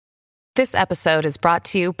This episode is brought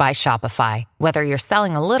to you by Shopify. Whether you're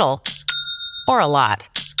selling a little or a lot,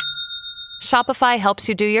 Shopify helps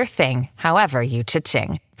you do your thing, however you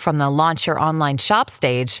cha-ching. From the launch your online shop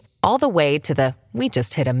stage, all the way to the we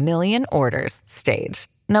just hit 1 million orders stage.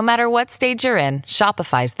 No matter what stage you're in,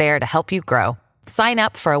 Shopify's there to help you grow. Sign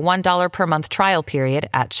up for a $1 per month trial period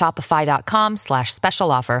at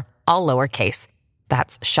shopify.com/special offer, all lowercase.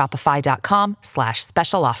 That's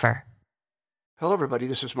shopify.com/special offer. Hello, everybody.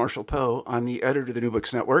 This is Marshall Poe. I'm the editor of the New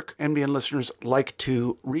Books Network. NBN listeners like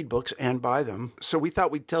to read books and buy them. So we thought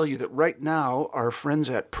we'd tell you that right now, our friends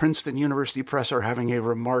at Princeton University Press are having a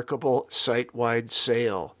remarkable site-wide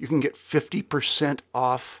sale. You can get 50%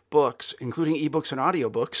 off books, including ebooks and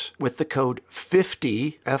audiobooks, with the code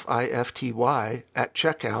 50, F-I-F-T-Y, at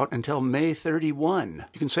checkout until May 31.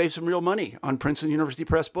 You can save some real money on Princeton University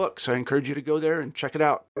Press books. I encourage you to go there and check it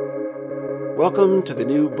out. Welcome to the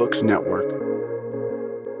New Books Network.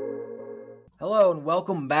 Hello and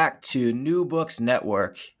welcome back to New Books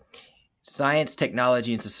Network, Science,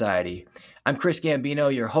 Technology, and Society. I'm Chris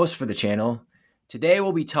Gambino, your host for the channel. Today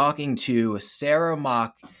we'll be talking to Sarah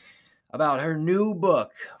Mock about her new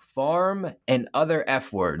book, Farm and Other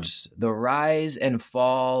F Words, The Rise and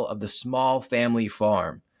Fall of the Small Family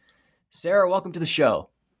Farm. Sarah, welcome to the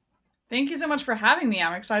show. Thank you so much for having me.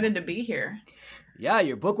 I'm excited to be here. Yeah,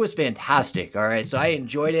 your book was fantastic. All right, so I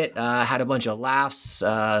enjoyed it. Had a bunch of laughs,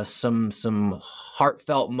 some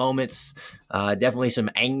heartfelt moments, definitely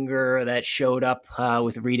some anger that showed up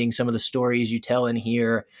with reading some of the stories you tell in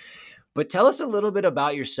here. But tell us a little bit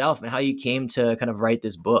about yourself and how you came to kind of write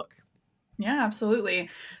this book. Yeah, absolutely.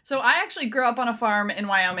 So I actually grew up on a farm in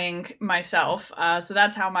Wyoming myself. So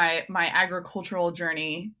that's how my agricultural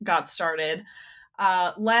journey got started.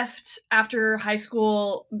 Left after high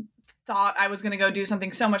school, thought I was going to go do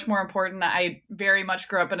something so much more important. I very much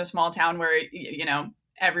grew up in a small town where,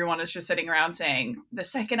 everyone is just sitting around saying, the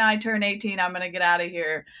second I turn 18, I'm going to get out of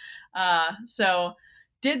here. So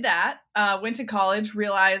did that, went to college,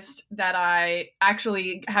 realized that I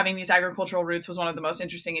having these agricultural roots was one of the most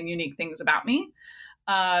interesting and unique things about me.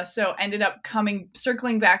 So ended up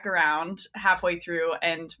circling back around halfway through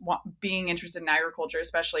and being interested in agriculture,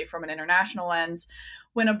 especially from an international lens.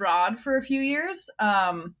 Went abroad for a year,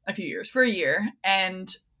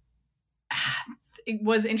 and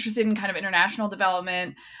was interested in kind of international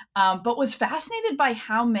development, but was fascinated by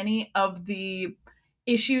how many of the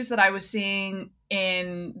issues that I was seeing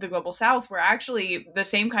in the global South were actually the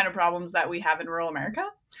same kind of problems that we have in rural America.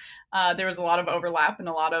 There was a lot of overlap and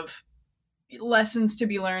a lot of lessons to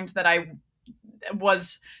be learned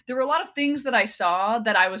there were a lot of things that I saw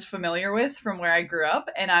that I was familiar with from where I grew up.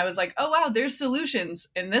 And I was like, oh, wow, there's solutions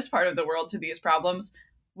in this part of the world to these problems.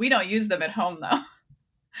 We don't use them at home, though.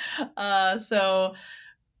 So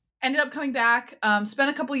ended up coming back, spent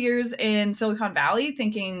a couple years in Silicon Valley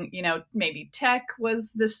thinking, maybe tech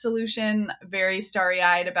was the solution, very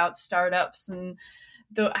starry-eyed about startups and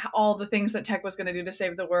all the things that tech was going to do to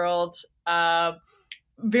save the world.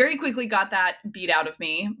 Very quickly got that beat out of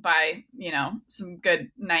me by, some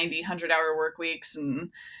good 90, 100-hour work weeks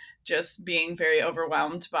and just being very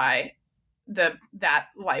overwhelmed by that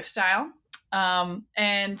lifestyle.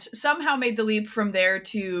 And somehow made the leap from there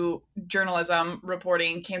to journalism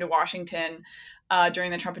reporting, came to Washington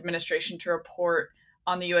during the Trump administration to report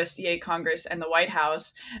on the USDA, Congress, and the White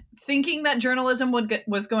House, thinking that journalism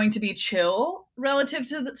was going to be chill relative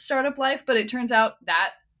to the startup life, but it turns out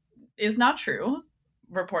that is not true.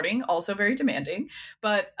 Reporting, also very demanding,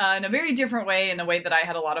 but in a very different way, in a way that I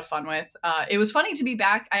had a lot of fun with. It was funny to be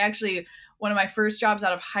back. One of my first jobs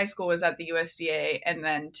out of high school was at the USDA, and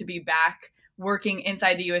then to be back working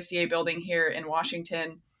inside the USDA building here in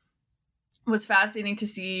Washington was fascinating to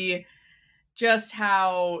see just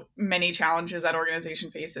how many challenges that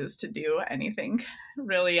organization faces to do anything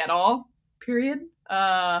really at all, period.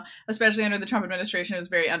 Especially under the Trump administration, it was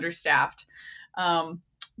very understaffed.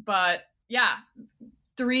 But yeah,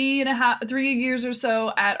 3 years or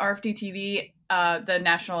so at RFD TV, the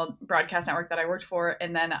national broadcast network that I worked for.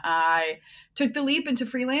 And then I took the leap into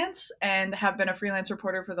freelance and have been a freelance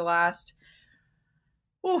reporter for the last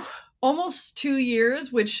almost 2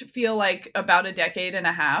 years, which feel like about a decade and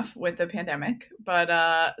a half with the pandemic,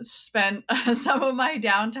 but spent some of my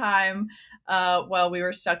downtime while we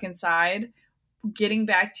were stuck inside getting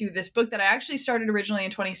back to this book that I actually started originally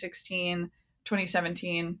in 2016,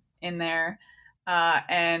 2017 in there,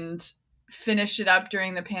 and finished it up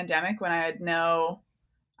during the pandemic when I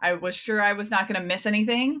was sure I was not going to miss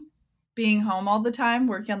anything being home all the time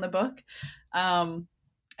working on the book. And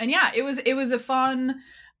yeah, it was a fun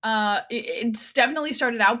It's definitely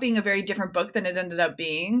started out being a very different book than it ended up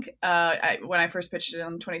being. When I first pitched it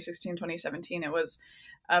in 2016, 2017, it was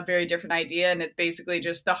a very different idea. And it's basically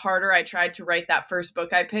just the harder I tried to write that first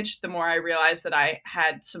book I pitched, the more I realized that I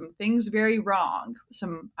had some things very wrong.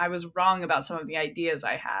 I was wrong about some of the ideas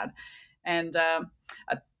I had. And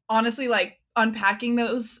honestly, like unpacking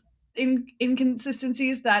those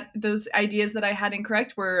inconsistencies, that those ideas that I had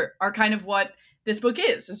incorrect are kind of what this book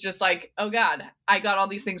is. It's just like, oh God, I got all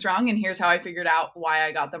these things wrong, and here's how I figured out why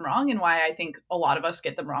I got them wrong and why I think a lot of us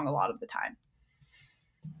get them wrong a lot of the time.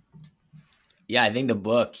 Yeah, I think the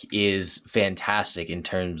book is fantastic in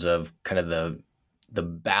terms of kind of the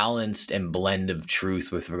balanced and blend of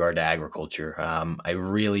truth with regard to agriculture. I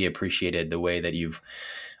really appreciated the way that you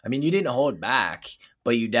didn't hold back,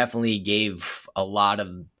 but you definitely gave a lot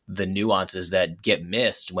of the nuances that get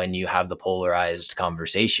missed when you have the polarized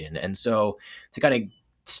conversation. And so to kind of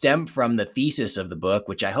stem from the thesis of the book,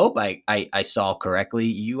 which I hope I saw correctly,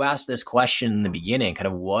 you asked this question in the beginning, kind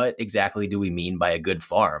of what exactly do we mean by a good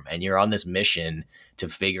farm? And you're on this mission to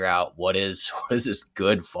figure out what is this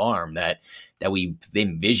good farm that we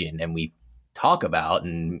envision and we talk about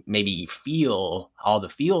and maybe feel all the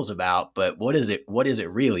feels about, but what is it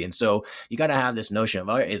really? And so you got to have this notion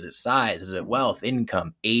of, is it size, is it wealth,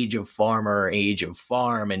 income, age of farmer, age of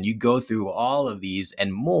farm, and you go through all of these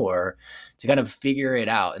and more to kind of figure it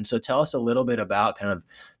out. And so tell us a little bit about kind of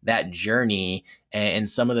that journey and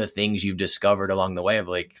some of the things you've discovered along the way of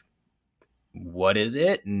like, what is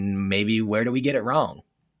it, and maybe where do we get it wrong?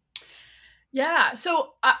 Yeah,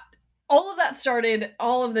 so all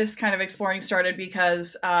of this kind of exploring started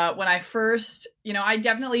because when I first, I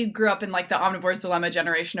definitely grew up in like the omnivore's dilemma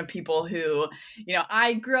generation of people who,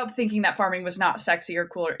 I grew up thinking that farming was not sexy or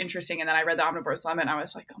cool or interesting. And then I read the omnivore's dilemma and I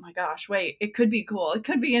was like, oh my gosh, wait, it could be cool. It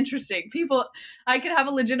could be interesting. I could have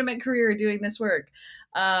a legitimate career doing this work.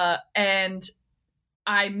 And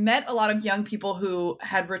I met a lot of young people who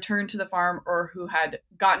had returned to the farm or who had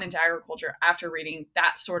gotten into agriculture after reading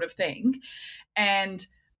that sort of thing. And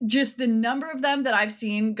just the number of them that I've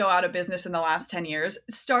seen go out of business in the last 10 years,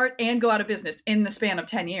 start and go out of business in the span of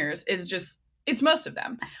 10 years is just, it's most of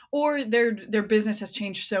them. Or their business has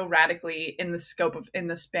changed so radically in the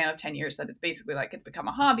span of 10 years that it's basically like it's become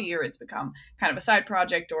a hobby or it's become kind of a side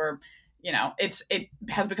project or, it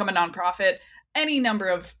has become a nonprofit. Any number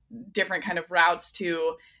of different kind of routes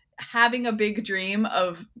to having a big dream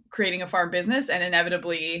of creating a farm business and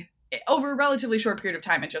inevitably over a relatively short period of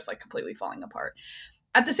time, it just like completely falling apart.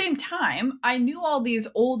 At the same time, I knew all these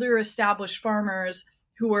older established farmers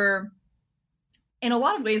who were in a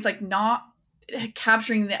lot of ways like not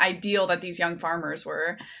capturing the ideal that these young farmers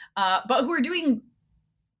were, but who were doing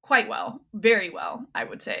quite well, very well, I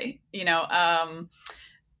would say,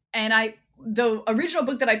 and the original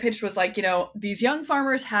book that I pitched was like, these young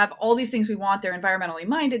farmers have all these things we want. They're environmentally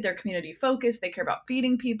minded. They're community focused. They care about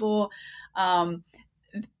feeding people.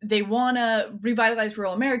 They want to revitalize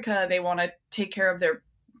rural America. They want to take care of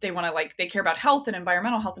they care about health and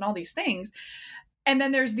environmental health and all these things. And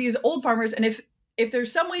then there's these old farmers. And if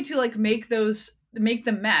there's some way to like make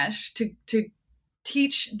them mesh to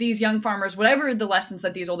teach these young farmers, whatever the lessons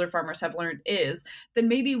that these older farmers have learned is, then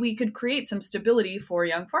maybe we could create some stability for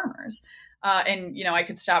young farmers. And I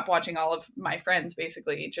could stop watching all of my friends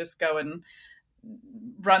basically just go and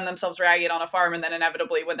run themselves ragged on a farm. And then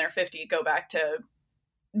inevitably when they're 50, go back to,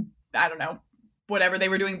 I don't know, whatever they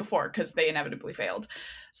were doing before because they inevitably failed.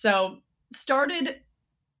 So started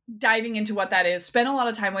diving into what that is, spent a lot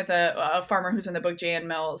of time with a farmer who's in the book, Jan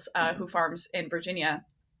Mills, who farms in Virginia,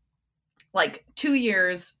 like 2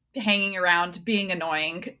 years hanging around, being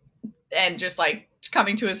annoying and just like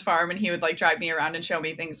coming to his farm, and he would like drive me around and show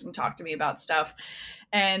me things and talk to me about stuff.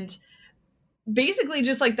 And basically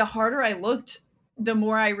just like the harder I looked, the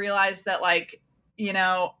more I realized that like, in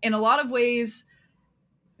a lot of ways,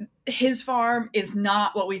 his farm is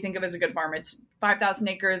not what we think of as a good farm. It's 5,000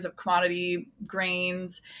 acres of commodity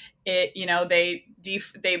grains.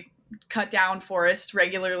 They cut down forests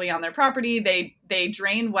regularly on their property. They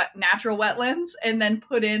drain natural wetlands and then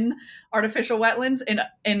put in artificial wetlands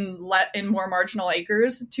in more marginal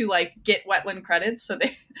acres to like get wetland credits. So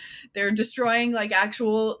they're destroying like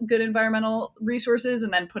actual good environmental resources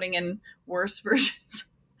and then putting in worse versions,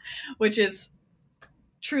 which is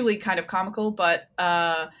truly kind of comical, but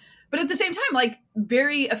at the same time, like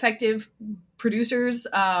very effective producers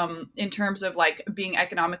in terms of like being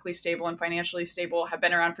economically stable and financially stable, have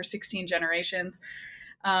been around for 16 generations.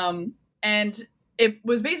 And it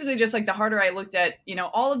was basically just like the harder I looked at,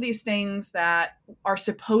 all of these things that are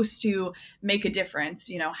supposed to make a difference,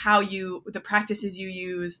 the practices you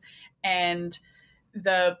use and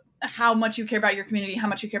the how much you care about your community, how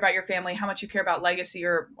much you care about your family, how much you care about legacy,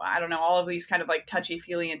 or I don't know, all of these kind of like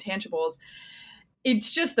touchy-feely intangibles.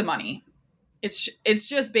 It's just the money. It's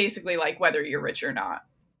just basically like whether you're rich or not.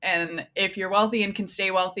 And if you're wealthy and can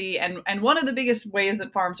stay wealthy, and one of the biggest ways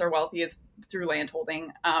that farms are wealthy is through land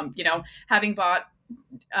holding. Having bought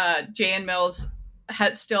J.N. Mills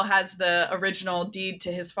still has the original deed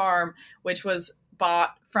to his farm, which was bought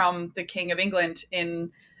from the King of England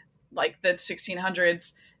in like the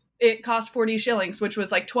 1600s. It cost 40 shillings, which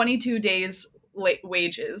was like 22 days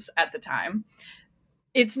wages at the time.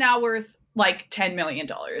 It's now worth like $10 million.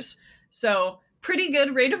 So pretty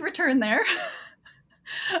good rate of return there.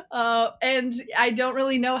 And I don't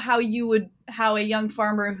really know how a young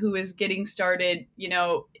farmer who is getting started,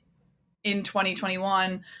 in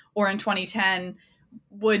 2021 or in 2010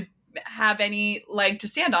 would have any leg to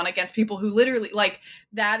stand on against people who literally, like,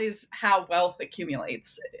 that is how wealth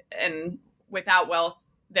accumulates. And without wealth,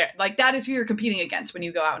 there, like, that is who you're competing against when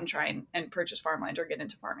you go out and try and purchase farmland or get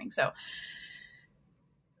into farming. So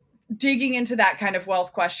digging into that kind of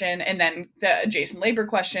wealth question, and then the adjacent labor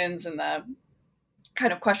questions, and the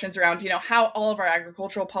kind of questions around, how all of our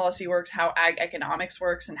agricultural policy works, how ag economics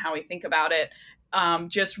works, and how we think about it,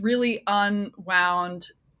 just really unwound.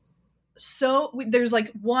 So there's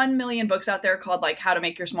like 1 million books out there called like how to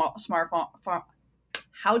make your small farm,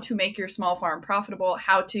 how to make your small farm profitable,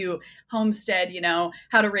 how to homestead,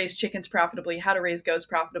 how to raise chickens profitably, how to raise goats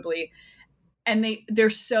profitably. And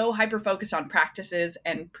they're so hyper focused on practices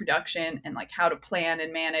and production and like how to plan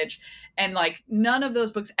and manage. And like none of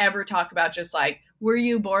those books ever talk about just like, were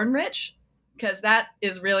you born rich? Because that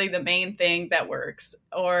is really the main thing that works.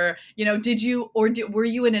 Or, were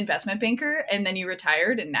you an investment banker and then you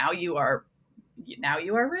retired and now you are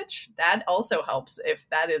rich? That also helps if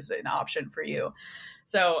that is an option for you.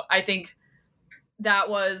 So I think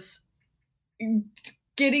that was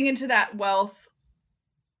getting into that wealth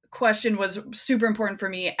question was super important for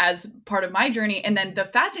me as part of my journey. And then the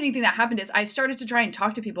fascinating thing that happened is I started to try and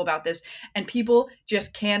talk to people about this, and people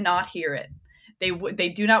just cannot hear it. They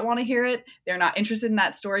do not want to hear it. They're not interested in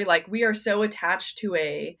that story. Like, we are so attached to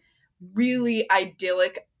a really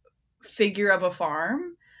idyllic figure of a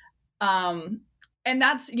farm. And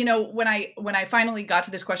that's, when I finally got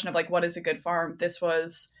to this question of like, what is a good farm? This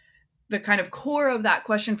was the kind of core of that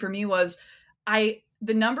question for me. Was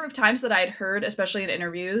the number of times that I had heard, especially in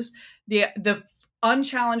interviews, the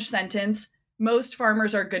unchallenged sentence, most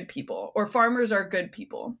farmers are good people, or farmers are good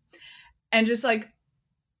people. And just like,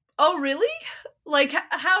 oh, really? Like,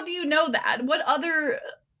 how do you know that?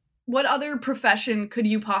 What other profession could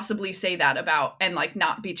you possibly say that about and like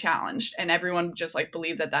not be challenged? And everyone just like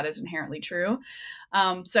believe that is inherently true.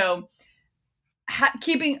 So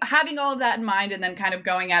having all of that in mind, and then kind of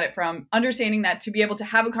going at it from understanding that to be able to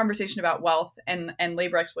have a conversation about wealth and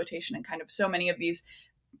labor exploitation and kind of so many of these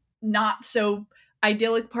not so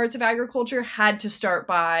idyllic parts of agriculture had to start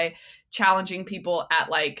by challenging people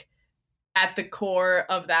at the core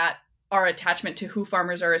of that, our attachment to who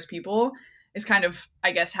farmers are as people, is kind of,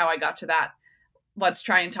 I guess, how I got to that. Let's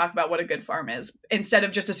try and talk about what a good farm is, instead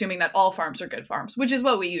of just assuming that all farms are good farms, which is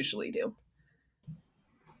what we usually do.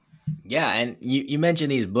 Yeah, and you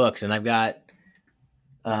mentioned these books, and I've got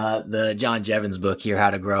the John Jevons book here,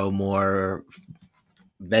 How to Grow More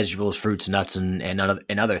Vegetables, Fruits, Nuts, and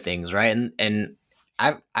other things, right? And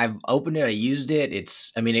I've opened it, I used it.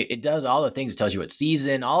 It does all the things. It tells you what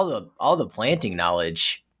season, all the planting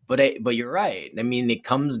knowledge. But you're right. I mean, it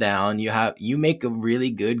comes down. You make a really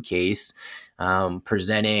good case,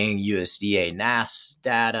 presenting USDA NASS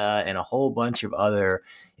data and a whole bunch of other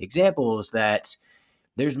examples that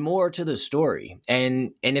there's more to the story,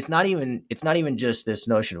 and it's not even just this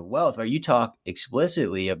notion of wealth. Or you talk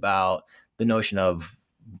explicitly about the notion of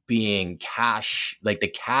being cash, like the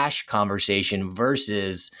cash conversation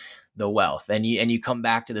versus the wealth, and you come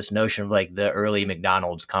back to this notion of like the early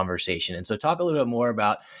McDonald's conversation. And so talk a little bit more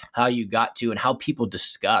about how you got to and how people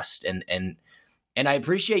discussed and I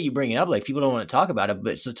appreciate you bringing it up. Like, people don't want to talk about it,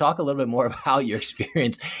 but so talk a little bit more about how your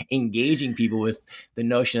experience engaging people with the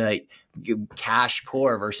notion of like cash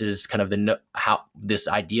poor versus kind of how this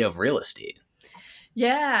idea of real estate.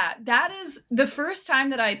 Yeah, that is the first time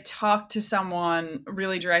that I talked to someone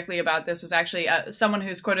really directly about this. Was actually someone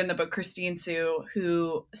who's quoted in the book, Christine Sue,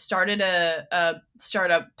 who started a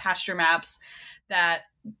startup, Pasture Maps, that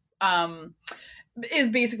is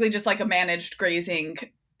basically just like a managed grazing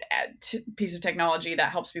piece of technology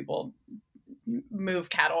that helps people move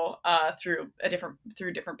cattle through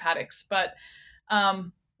different paddocks. But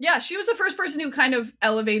yeah, she was the first person who kind of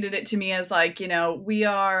elevated it to me as like,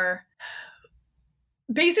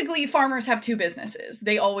 basically farmers have two businesses.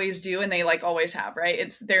 They always do, and they like always have,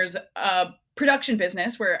 right? There's a production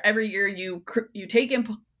business where every year you take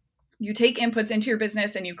inputs into your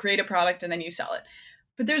business and you create a product and then you sell it.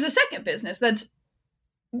 But there's a second business that's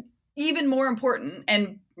even more important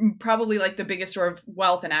and probably like the biggest store of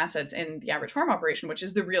wealth and assets in the average farm operation, which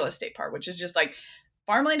is the real estate part, which is just like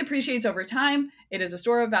farmland appreciates over time. It is a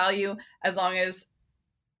store of value as long as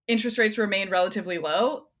interest rates remain relatively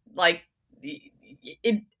low. Like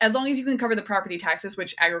as long as you can cover the property taxes,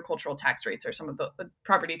 which agricultural tax rates are some of the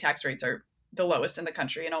property tax rates are the lowest in the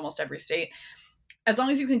country in almost every state. As long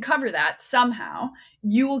as you can cover that somehow,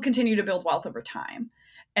 you will continue to build wealth over time.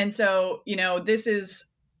 And so, this is,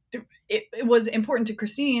 it was important to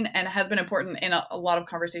Christine and has been important in a lot of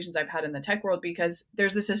conversations I've had in the tech world, because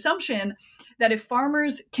there's this assumption that if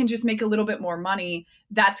farmers can just make a little bit more money,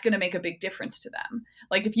 that's going to make a big difference to them.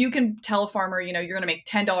 Like if you can tell a farmer, you're going to make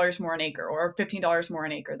 $10 more an acre or $15 more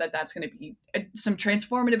an acre, that's going to be some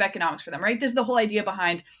transformative economics for them, right? This is the whole idea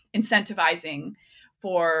behind incentivizing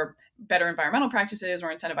for better environmental practices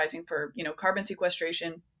or incentivizing for, carbon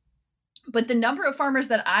sequestration. But the number of farmers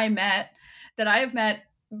that I have met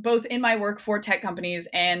both in my work for tech companies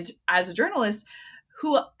and as a journalist,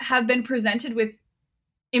 who have been presented with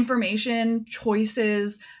information,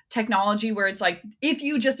 choices, technology, where it's like, if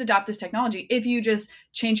you just adopt this technology, if you just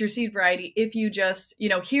change your seed variety, if you just,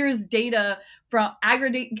 here's data from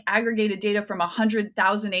aggregated data from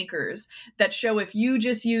 100,000 acres that show if you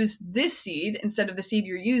just use this seed instead of the seed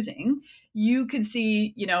you're using, you could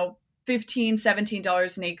see, $15,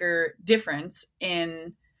 $17 an acre difference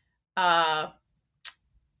in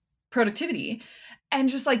productivity. And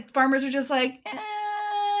just like farmers are just like,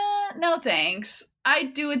 no thanks. I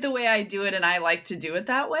do it the way I do it, and I like to do it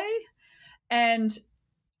that way. And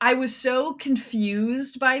I was so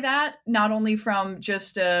confused by that, not only from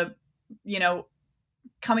just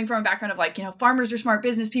coming from a background of like, farmers are smart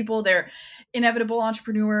business people, they're inevitable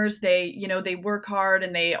entrepreneurs, they work hard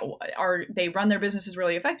and they run their businesses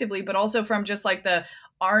really effectively, but also from just like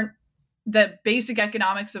the basic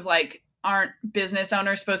economics of like, aren't business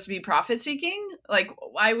owners supposed to be profit seeking? Like,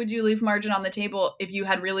 why would you leave margin on the table if you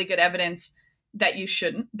had really good evidence that you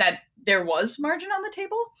shouldn't, that there was margin on the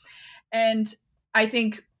table? And I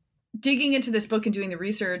think digging into this book and doing the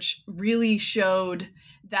research really showed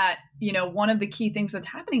that, one of the key things that's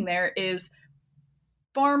happening there is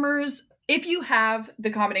farmers, if you have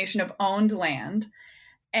the combination of owned land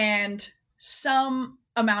and some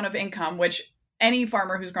amount of income, which any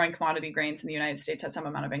farmer who's growing commodity grains in the United States has some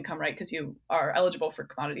amount of income, right? Because you are eligible for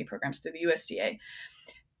commodity programs through the USDA.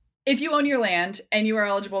 If you own your land and you are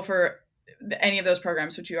eligible for any of those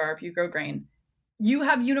programs, which you are if you grow grain, you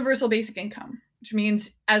have universal basic income, which means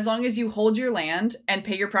as long as you hold your land and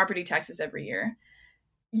pay your property taxes every year,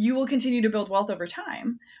 you will continue to build wealth over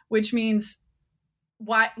time, which means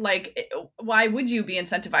why would you be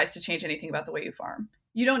incentivized to change anything about the way you farm?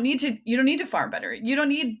 You don't need to farm better. You don't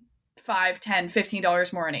need $5, $10,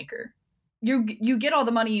 $15 more an acre. You get all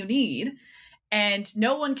the money you need, and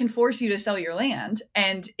no one can force you to sell your land.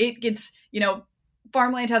 And it gets,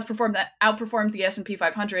 farmland has outperformed the S&P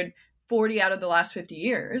 500 40 out of the last 50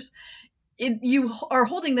 years. You are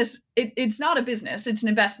holding this, it's not a business, it's an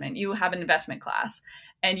investment. You have an investment class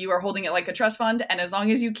and you are holding it like a trust fund. And as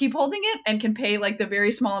long as you keep holding it and can pay like the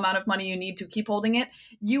very small amount of money you need to keep holding it,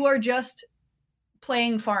 you are just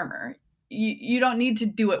playing farmer. You don't need to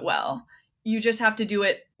do it well. You just have to do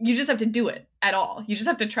it. You just have to do it at all. You just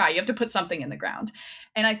have to try. You have to put something in the ground.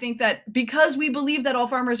 And I think that because we believe that all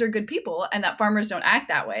farmers are good people and that farmers don't act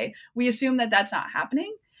that way, we assume that that's not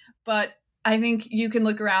happening. But I think you can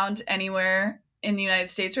look around anywhere in the United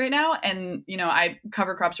States right now. And,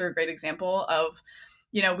 cover crops are a great example of,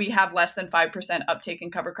 we have less than 5% uptake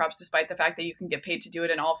in cover crops, despite the fact that you can get paid to do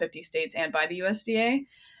it in all 50 states and by the USDA.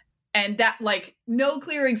 And that, like, no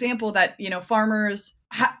clear example that, farmers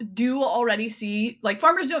do already see, like,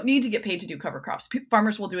 farmers don't need to get paid to do cover crops.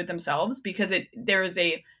 Farmers will do it themselves because there is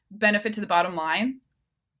a benefit to the bottom line.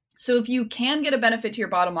 So if you can get a benefit to your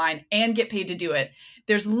bottom line and get paid to do it,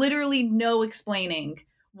 there's literally no explaining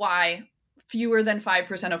why fewer than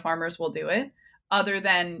 5% of farmers will do it, other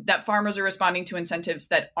than that farmers are responding to incentives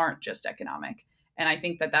that aren't just economic. And I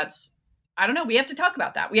think that's, I don't know. We have to talk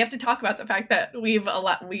about that. We have to talk about the fact that we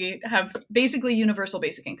have basically universal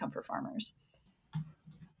basic income for farmers.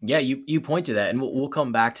 Yeah, you point to that, and we'll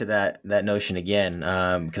come back to that notion again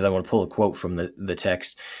because I want to pull a quote from the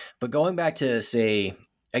text. But going back to, say,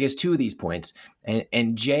 I guess two of these points,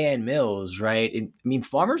 and J.N. Mills, right?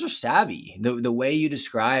 Farmers are savvy. The way you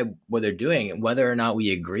describe what they're doing, and whether or not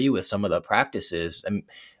we agree with some of the practices,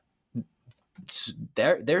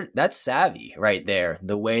 that's savvy right there.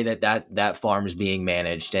 The way that farm is being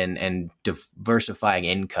managed and diversifying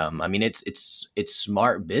income. I mean, it's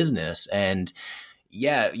smart business. And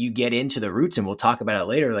yeah, you get into the roots, and we'll talk about it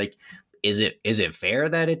later. Like, is it fair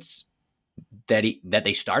that that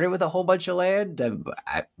they started with a whole bunch of land?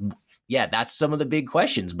 Yeah, that's some of the big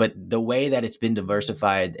questions. But the way that it's been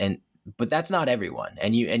diversified, but that's not everyone.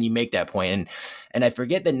 And you make that point. And I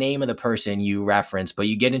forget the name of the person you referenced, but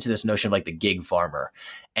you get into this notion of like the gig farmer.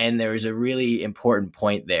 And there's a really important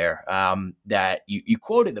point there that you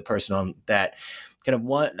quoted the person on, that kind of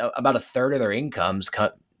about a third of their incomes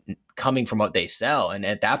coming from what they sell. And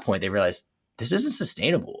at that point, they realized this isn't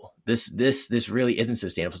sustainable. This really isn't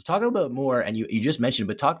sustainable. So talk a little bit more, and you just mentioned,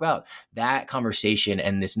 but talk about that conversation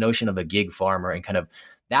and this notion of a gig farmer and kind of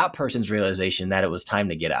that person's realization that it was time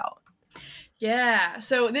to get out. Yeah.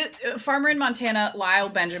 So the farmer in Montana, Lyle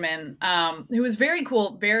Benjamin, who was very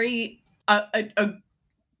cool, very, by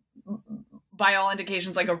all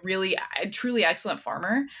indications, like a truly excellent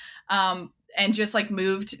farmer. And just like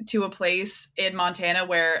moved to a place in Montana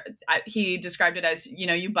where he described it as,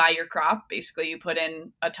 you buy your crop. Basically, you put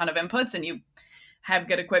in a ton of inputs and you have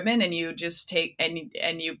good equipment, and you just take and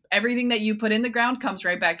everything that you put in the ground comes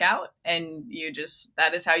right back out. And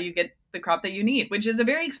that is how you get the crop that you need, which is a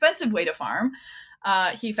very expensive way to farm.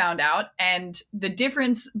 He found out. And the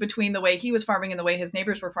difference between the way he was farming and the way his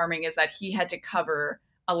neighbors were farming is that he had to cover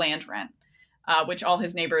a land rent. Which all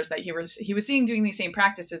his neighbors that he was seeing doing these same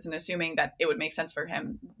practices and assuming that it would make sense for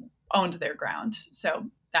him owned their ground. So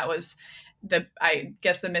that was the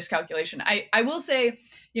miscalculation. I will say,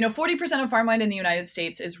 40% of farmland in the United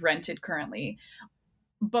States is rented currently,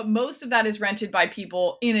 but most of that is rented by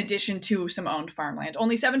people in addition to some owned farmland.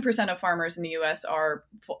 Only 7% of farmers in the U.S. are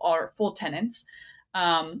full tenants,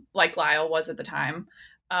 like Lyle was at the time.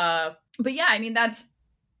 But yeah, I mean, that's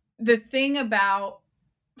the thing about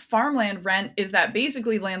farmland rent, is that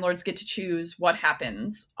basically landlords get to choose what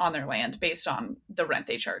happens on their land based on the rent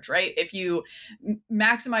they charge, right? If you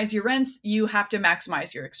maximize your rents, you have to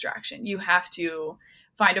maximize your extraction. You have to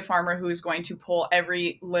find a farmer who is going to pull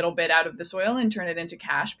every little bit out of the soil and turn it into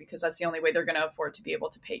cash, because that's the only way they're going to afford to be able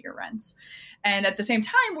to pay your rents. And at the same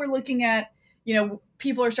time, we're looking at,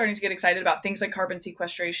 people are starting to get excited about things like carbon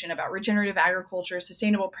sequestration, about regenerative agriculture,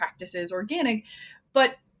 sustainable practices, organic.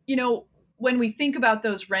 But, when we think about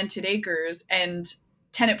those rented acres and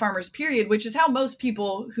tenant farmers, period, which is how most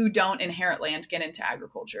people who don't inherit land get into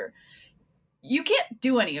agriculture, you can't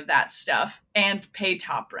do any of that stuff and pay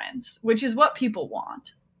top rents, which is what people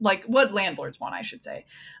want, like what landlords want, I should say.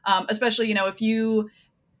 Especially, if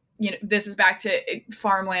this is back to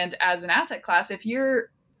farmland as an asset class.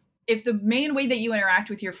 If the main way that you interact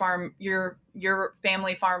with your farm, your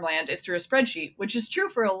family farmland, is through a spreadsheet, which is true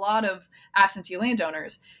for a lot of absentee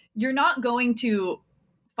landowners, you're not going to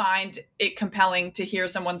find it compelling to hear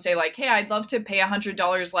someone say like, hey, I'd love to pay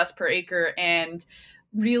 $100 less per acre and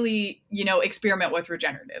really, experiment with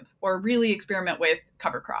regenerative, or really experiment with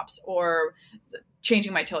cover crops, or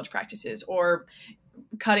changing my tillage practices, or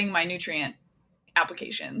cutting my nutrient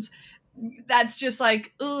applications. That's just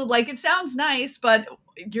like, ooh, like it sounds nice, but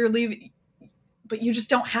but you just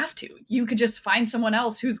don't have to. You could just find someone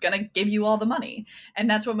else who's going to give you all the money. And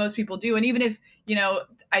that's what most people do. And even if,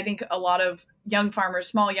 I think a lot of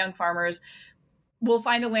small young farmers will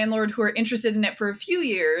find a landlord who are interested in it for a few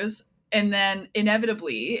years. And then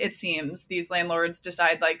inevitably, it seems, these landlords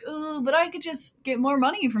decide like, oh, but I could just get more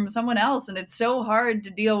money from someone else. And it's so hard to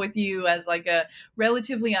deal with you as like a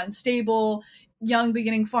relatively unstable young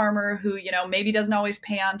beginning farmer who, maybe doesn't always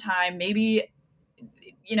pay on time, maybe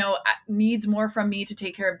needs more from me to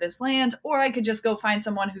take care of this land. Or I could just go find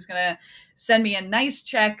someone who's going to send me a nice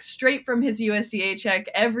check straight from his USDA check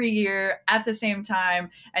every year at the same time,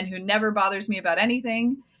 and who never bothers me about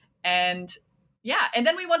anything. And yeah. And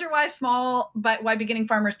then we wonder why beginning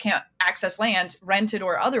farmers can't access land, rented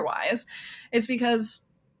or otherwise. It's because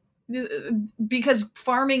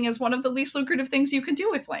farming is one of the least lucrative things you can do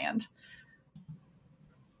with land.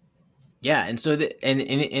 Yeah, and so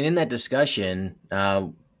in that discussion,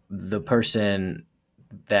 the person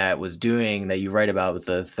that was doing that you write about with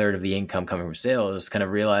a third of the income coming from sales kind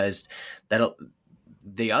of realized that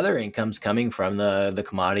the other income's coming from the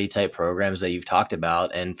commodity type programs that you've talked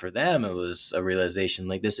about, and for them it was a realization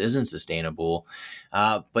like this isn't sustainable.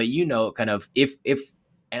 But kind of if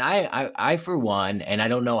And I for one, and I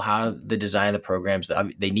don't know how the design of the programs,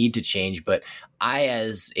 they need to change, but I,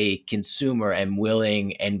 as a consumer, am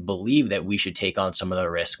willing and believe that we should take on some of the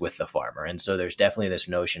risk with the farmer. And so there's definitely this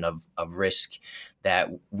notion of risk that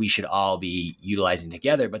we should all be utilizing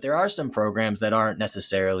together. But there are some programs that aren't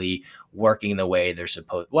necessarily working the way they're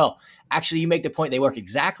supposed. Well, actually, you make the point they work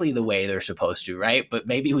exactly the way they're supposed to, right? But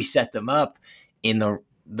maybe we set them up in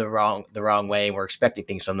the wrong way, and we're expecting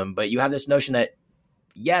things from them. But you have this notion that,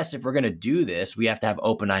 yes, if we're going to do this, we have to have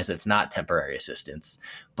open eyes that's not temporary assistance,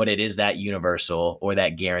 but it is that universal or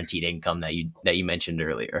that guaranteed income that you mentioned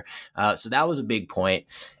earlier. So that was a big point.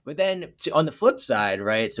 But then on the flip side,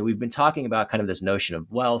 right? So we've been talking about kind of this notion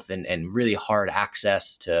of wealth and really hard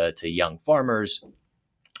access to young farmers,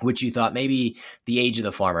 which you thought maybe the age of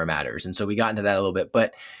the farmer matters. And so we got into that a little bit.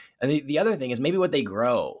 But the other thing is maybe what they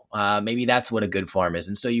grow. Maybe that's what a good farm is.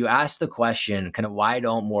 And so you ask the question, kind of, why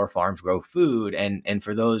don't more farms grow food? And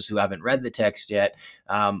for those who haven't read the text yet,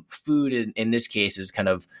 food in this case is kind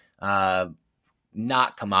of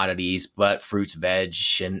not commodities, but fruits, veg,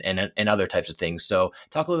 and other types of things. So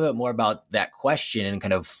talk a little bit more about that question and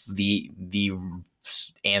kind of the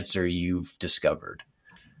answer you've discovered.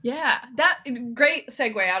 Yeah, that great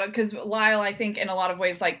segue out of, because Lyle, I think in a lot of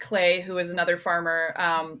ways, like Clay, who is another farmer,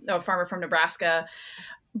 a farmer from Nebraska,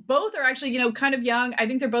 both are actually, kind of young. I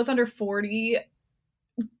think they're both under 40,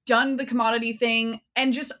 done the commodity thing,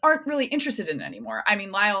 and just aren't really interested in it anymore. I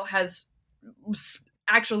mean, Lyle has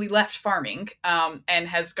actually left farming and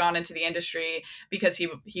has gone into the industry because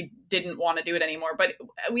he didn't want to do it anymore. But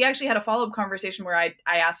we actually had a follow-up conversation where I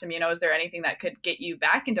asked him, is there anything that could get you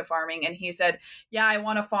back into farming? And he said, yeah, I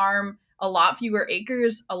want to farm a lot fewer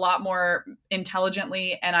acres, a lot more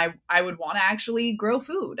intelligently, and I would want to actually grow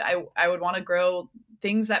food. I would want to grow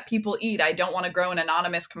things that people eat. I don't want to grow an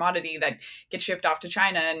anonymous commodity that gets shipped off to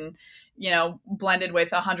China and, blended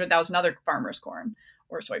with 100,000 other farmers' corn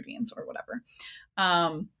or soybeans or whatever.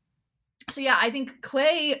 So yeah, I think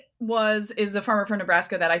Clay is the farmer from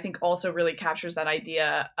Nebraska that I think also really captures that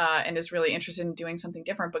idea and is really interested in doing something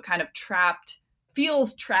different, but kind of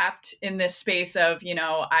feels trapped in this space of,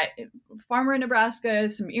 farmer in Nebraska,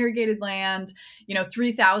 some irrigated land,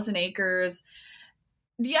 3,000 acres.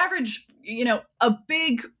 The average, a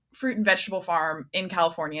big fruit and vegetable farm in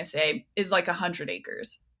California, say, is like 100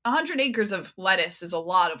 acres. 100 acres of lettuce is a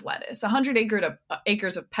lot of lettuce. 100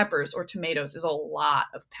 acres of peppers or tomatoes is a lot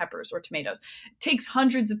of peppers or tomatoes. It takes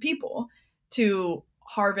hundreds of people to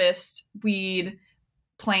harvest, weed,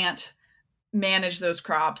 plant, manage those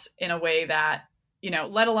crops in a way that,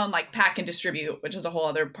 let alone like pack and distribute, which is a whole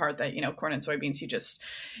other part that, corn and soybeans,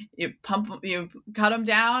 you cut them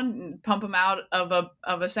down and pump them out of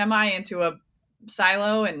a semi into a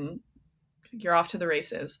silo and you're off to the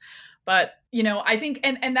races. But, I think,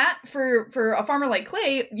 and that for a farmer like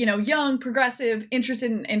Clay, young, progressive,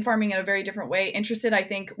 interested in farming in a very different way, I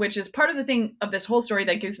think, which is part of the thing of this whole story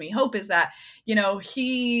that gives me hope, is that,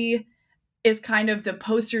 he is kind of the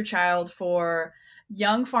poster child for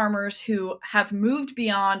young farmers who have moved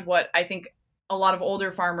beyond what I think a lot of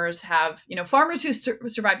older farmers have, farmers who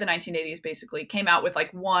survived the 1980s basically came out with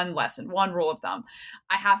like one lesson, one rule of thumb.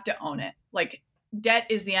 I have to own it. Like, debt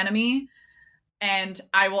is the enemy. And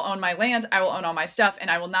I will own my land, I will own all my stuff, and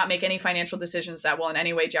I will not make any financial decisions that will in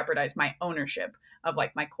any way jeopardize my ownership of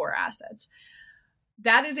like my core assets.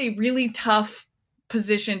 That is a really tough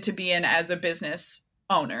position to be in as a business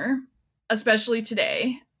owner, especially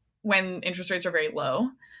today when interest rates are very low.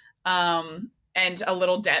 And a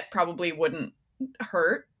little debt probably wouldn't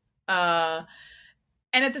hurt. And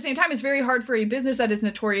at the same time, it's very hard for a business that is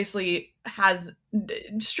notoriously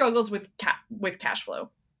struggles with cash flow.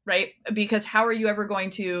 Right? Because how are you ever going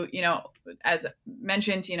to, as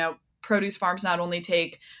mentioned, produce farms not only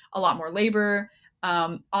take a lot more labor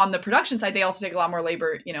on the production side, they also take a lot more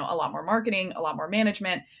labor, a lot more marketing, a lot more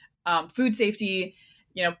management, food safety,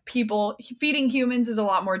 people feeding humans is a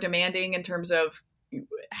lot more demanding in terms of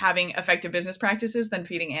having effective business practices than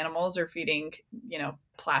feeding animals or feeding,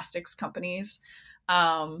 plastics companies.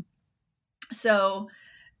 So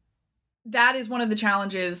that is one of the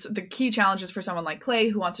challenges, the key challenges for someone like Clay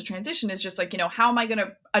who wants to transition, is just like, how am I going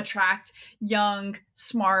to attract young,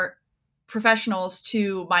 smart professionals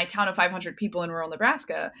to my town of 500 people in rural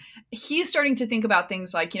Nebraska? He's starting to think about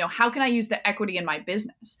things like, how can I use the equity in my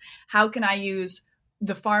business? How can I use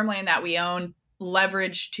the farmland that we own,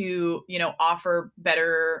 leverage to, offer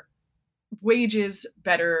better wages,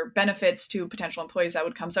 better benefits to potential employees that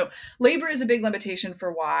would come. So labor is a big limitation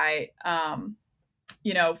for why,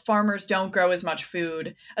 farmers don't grow as much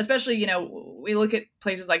food, especially, we look at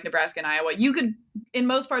places like Nebraska and Iowa. In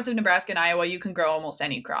most parts of Nebraska and Iowa, you can grow almost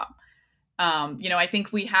any crop. I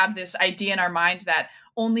think we have this idea in our mind that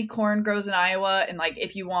only corn grows in Iowa. And like,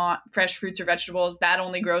 if you want fresh fruits or vegetables, that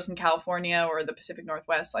only grows in California or the Pacific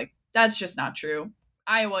Northwest. Like, that's just not true.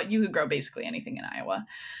 Iowa, you could grow basically anything in Iowa.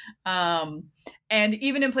 And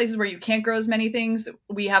even in places where you can't grow as many things,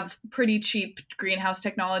 we have pretty cheap greenhouse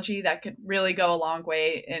technology that could really go a long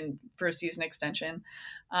way for season extension.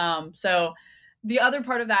 So the other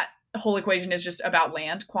part of that whole equation is just about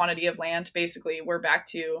land, quantity of land. Basically, we're back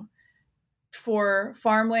to, for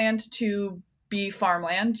farmland to be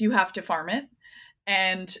farmland, you have to farm it.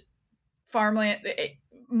 And farmland,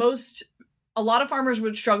 a lot of farmers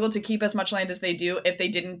would struggle to keep as much land as they do if they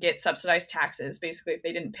didn't get subsidized taxes, basically if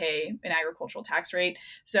they didn't pay an agricultural tax rate.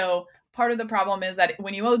 So part of the problem is that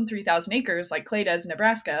when you own 3,000 acres, like Clay does in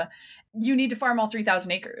Nebraska, you need to farm all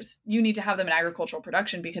 3,000 acres. You need to have them in agricultural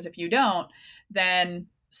production, because if you don't, then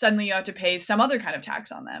suddenly you have to pay some other kind of tax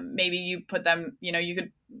on them. Maybe you put them, you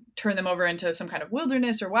could turn them over into some kind of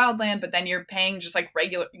wilderness or wildland, but then you're paying just like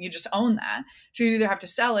regular, you just own that. So you either have to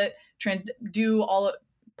sell it,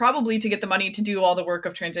 probably to get the money to do all the work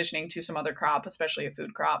of transitioning to some other crop, especially a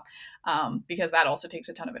food crop, because that also takes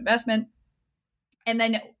a ton of investment. And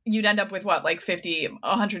then you'd end up with like 50,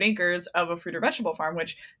 100 acres of a fruit or vegetable farm,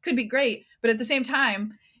 which could be great. But at the same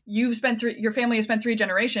time, your family has spent 3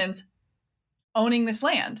 generations owning this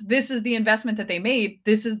land. This is the investment that they made.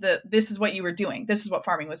 This is what you were doing. This is what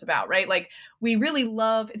farming was about, right? Like, we really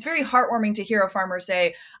it's very heartwarming to hear a farmer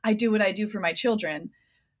say, I do what I do for my children.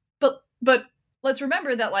 But let's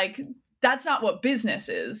remember that, like, that's not what business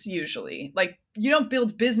is usually. Like, you don't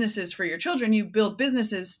build businesses for your children. You build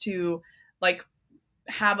businesses to like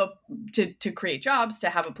to create jobs, to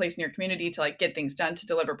have a place in your community, to like get things done, to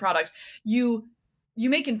deliver products. You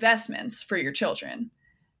make investments for your children.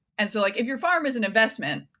 And so, like, if your farm is an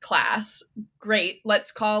investment class, great,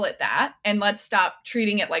 let's call it that. And let's stop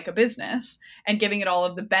treating it like a business and giving it all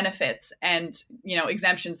of the benefits and,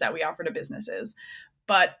 exemptions that we offer to businesses.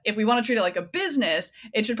 But if we want to treat it like a business,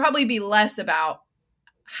 it should probably be less about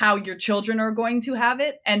how your children are going to have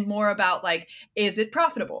it and more about, like, is it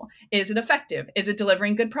profitable? Is it effective? Is it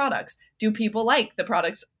delivering good products? Do people like the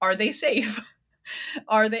products? Are they safe?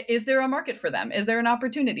 Is there a market for them? Is there an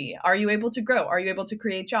opportunity? Are you able to grow? Are you able to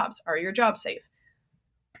create jobs? Are your jobs safe?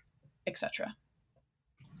 Etc.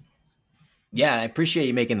 Yeah, I appreciate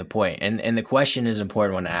you making the point. And the question is an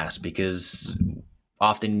important one to ask, because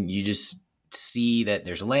often you just see that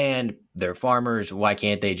there's land, they're farmers, why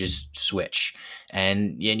can't they just switch?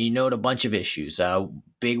 And you note a bunch of issues,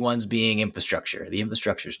 big ones being infrastructure. The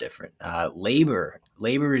infrastructure is different. Labor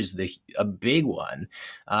is a big one.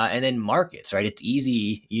 And then markets, right? It's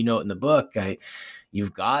easy, you note in the book,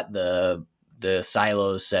 you've got the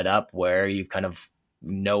silos set up where you kind of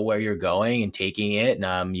know where you're going and taking it.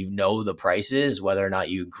 The prices, whether or not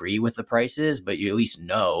you agree with the prices, but you at least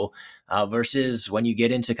know, versus when you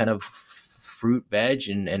get into kind of fruit, veg,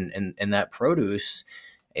 and that produce,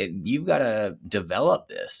 you've got to develop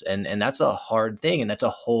this. And that's a hard thing. And that's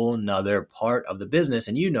a whole nother part of the business.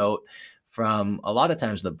 And you note from a lot of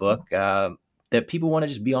times in the book that people want to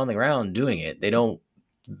just be on the ground doing it.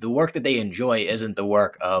 The work that they enjoy isn't the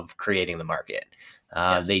work of creating the market.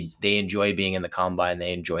 Yes. They enjoy being in the combine.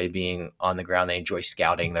 They enjoy being on the ground. They enjoy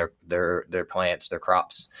scouting their plants, their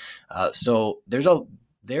crops. So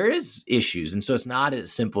there is issues. And so it's not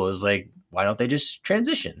as simple as like, why don't they just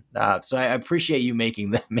transition? So I appreciate you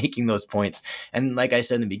making those points. And like I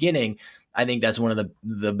said in the beginning, I think that's one of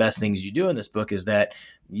the best things you do in this book is that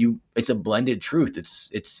it's a blended truth.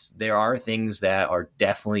 There are things that are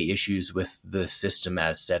definitely issues with the system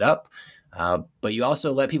as set up. But you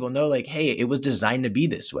also let people know, like, hey, it was designed to be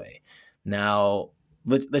this way. Now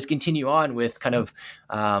let's continue on with kind of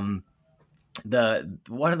one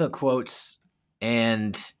of the quotes,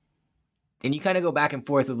 and you kind of go back and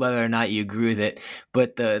forth with whether or not you agree with it.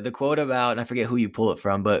 But the quote about, and I forget who you pull it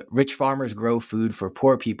from, but rich farmers grow food for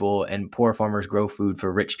poor people and poor farmers grow food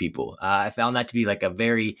for rich people. I found that to be like a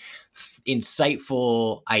very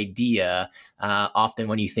insightful idea. Often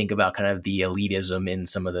when you think about kind of the elitism in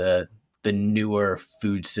some of the newer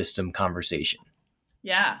food system conversation.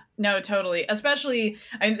 Yeah, no, totally. Especially,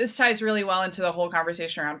 this ties really well into the whole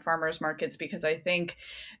conversation around farmers markets, because I think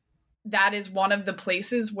that is one of the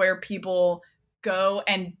places where people go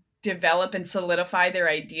and develop and solidify their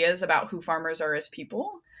ideas about who farmers are as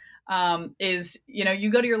people. You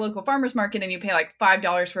go to your local farmers market and you pay like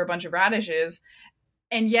 $5 for a bunch of radishes.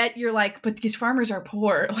 And yet you're like, but these farmers are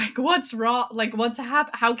poor. Like, what's wrong? Like, what's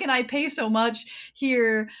happened? How can I pay so much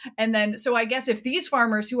here? And then, so I guess if these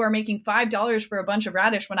farmers who are making $5 for a bunch of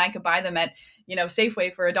radish when I could buy them at,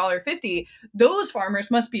 Safeway for $1.50, those farmers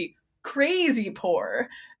must be crazy poor,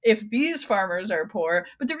 if these farmers are poor.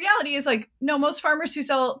 But the reality is like, no, most farmers who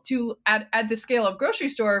sell to at the scale of grocery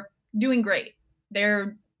store doing great.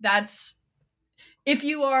 That's if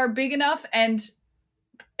you are big enough and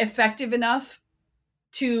effective enough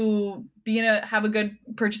to have a good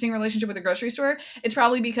purchasing relationship with a grocery store, it's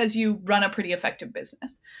probably because you run a pretty effective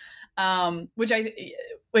business. Which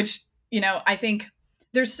I think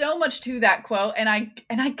there's so much to that quote, and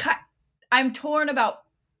I'm torn about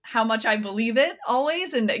how much I believe it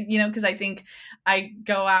always. And, because I think I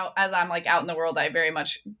go out as I'm like out in the world, I very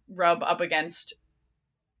much rub up against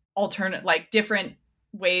different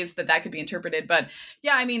ways that could be interpreted. But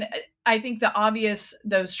yeah, I mean, I think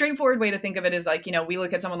the straightforward way to think of it is like, we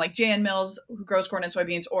look at someone like J.N. Mills who grows corn and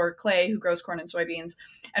soybeans, or Clay who grows corn and soybeans.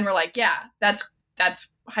 And we're like, yeah, that's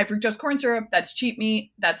high fructose corn syrup. That's cheap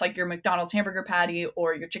meat. That's like your McDonald's hamburger patty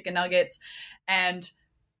or your chicken nuggets. And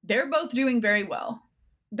they're both doing very well.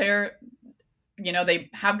 They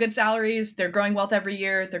have good salaries. They're growing wealth every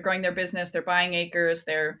year. They're growing their business. They're buying acres.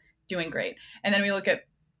 They're doing great. And then we look at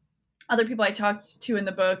other people I talked to in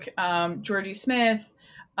the book, Georgie Smith,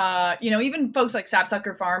 even folks like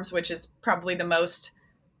Sapsucker Farms, which is probably the most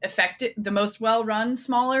effective, the most well-run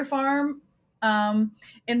smaller farm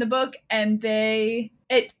in the book. And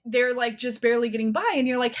they're like just barely getting by. And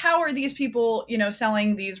you're like, how are these people,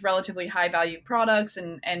 selling these relatively high value products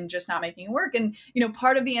and just not making it work? And,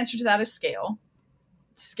 part of the answer to that is scale.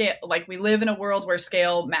 Like we live in a world where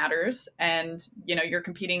scale matters, and, you're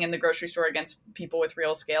competing in the grocery store against people with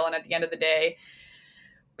real scale. And at the end of the day,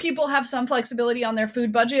 people have some flexibility on their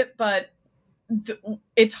food budget, but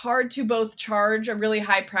it's hard to both charge a really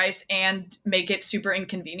high price and make it super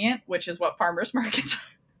inconvenient, which is what farmers markets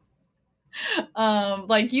are.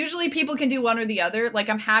 Usually people can do one or the other. Like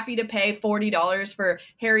I'm happy to pay $40 for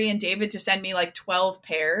Harry and David to send me like 12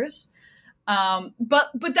 pears.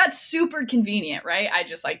 But that's super convenient, right? I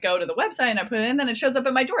just like go to the website and I put it in, then it shows up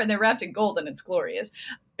at my door and they're wrapped in gold and it's glorious.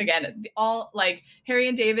 Again, all like Harry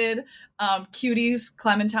and David, Cuties,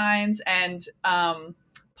 Clementines, and,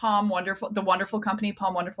 Palm Wonderful, the wonderful company,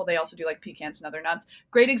 Palm Wonderful. They also do like pecans and other nuts.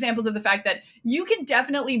 Great examples of the fact that you can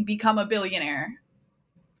definitely become a billionaire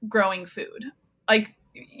growing food. Like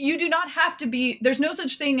you do not have to be, there's no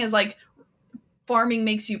such thing as like farming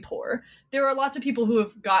makes you poor. There are lots of people who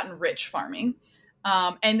have gotten rich farming.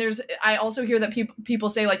 And I also hear that people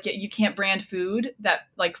say like, you can't brand food, that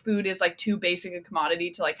like food is like too basic a commodity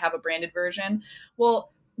to like have a branded version.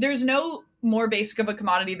 Well, there's no more basic of a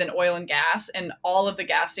commodity than oil and gas, and all of the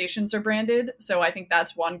gas stations are branded. So I think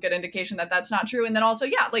that's one good indication that that's not true. And then also,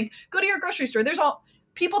 yeah, like go to your grocery store.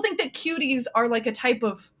 People think that Cuties are like a type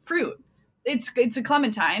of fruit. It's a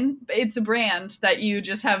clementine. It's a brand that you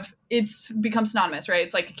just have. It's become synonymous, right?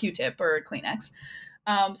 It's like a Q-tip or a Kleenex.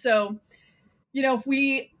 So,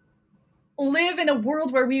 we live in a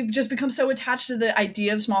world where we've just become so attached to the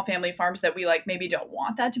idea of small family farms that we like maybe don't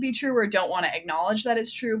want that to be true or don't want to acknowledge that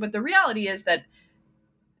it's true. But the reality is that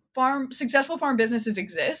successful farm businesses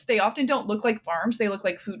exist. They often don't look like farms. They look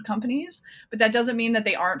like food companies, but that doesn't mean that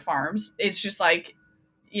they aren't farms. It's just like,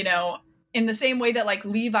 in the same way that like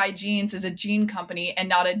Levi Jeans is a jean company and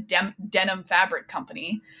not a denim fabric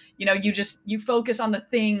company, you focus on the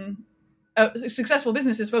thing. Successful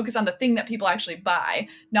businesses focus on the thing that people actually buy,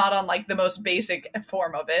 not on like the most basic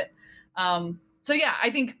form of it. So yeah, I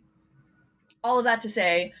think all of that to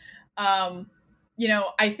say, I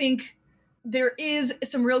think there is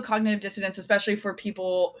some real cognitive dissonance, especially for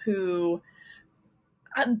people who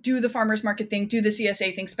do the farmers market thing, do the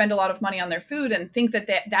CSA thing, spend a lot of money on their food and think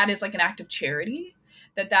that is like an act of charity,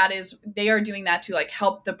 they are doing that to like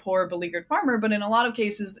help the poor beleaguered farmer. But in a lot of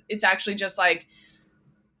cases, it's actually just like,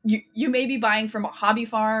 you may be buying from a hobby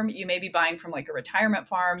farm. You may be buying from like a retirement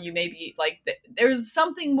farm. You may be like, there's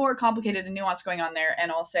something more complicated and nuanced going on there.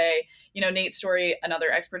 And I'll say, Nate Story,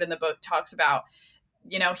 another expert in the book, talks about,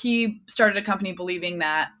 he started a company believing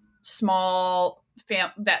that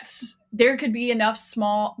there could be enough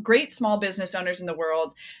great small business owners in the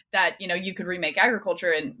world that, you could remake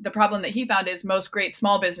agriculture. And the problem that he found is most great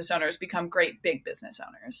small business owners become great big business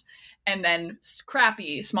owners. And then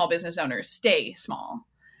crappy small business owners stay small.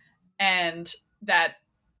 And that,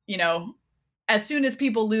 as soon as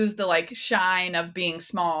people lose the like shine of being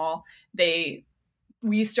small,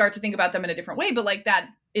 we start to think about them in a different way. But like, that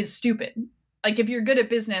is stupid. Like if you're good at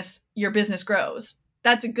business, your business grows.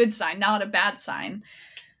 That's a good sign, not a bad sign.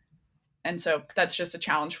 And so that's just a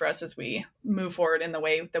challenge for us as we move forward in the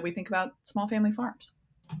way that we think about small family farms.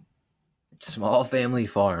 Small family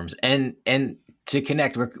farms. And to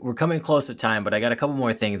connect, we're coming close to time, but I got a couple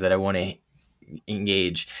more things that I want to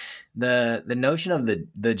engage. The notion of the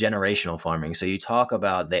generational farming. So you talk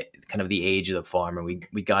about the kind of the age of the farm, and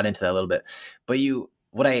we got into that a little bit. But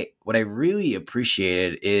what I really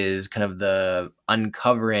appreciated is kind of the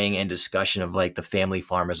uncovering and discussion of like the family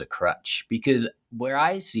farm as a crutch, because where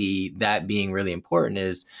I see that being really important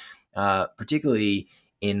is particularly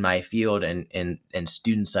in my field and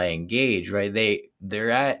students I engage, right?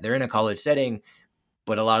 They're in a college setting,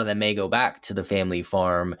 but a lot of them may go back to the family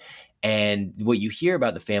farm. And what you hear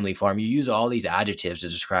about the family farm, you use all these adjectives to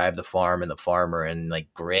describe the farm and the farmer, and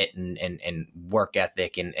like grit and work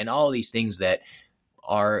ethic and all these things that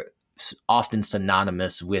are often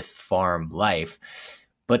synonymous with farm life.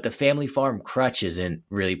 But the family farm crutch isn't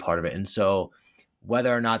really part of it. And so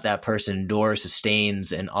whether or not that person endures,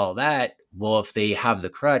 sustains, and all that, well, if they have the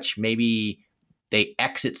crutch, maybe they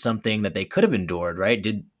exit something that they could have endured, right?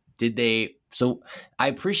 Did they? So I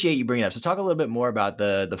appreciate you bringing it up. So talk a little bit more about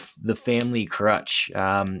the family crutch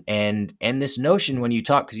and this notion when you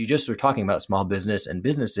talk, because you just were talking about small business and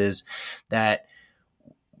businesses, that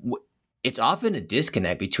it's often a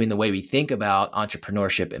disconnect between the way we think about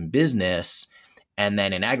entrepreneurship and business, and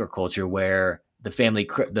then in agriculture, where the family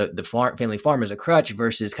farm is a crutch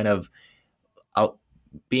versus kind of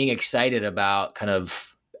being excited about kind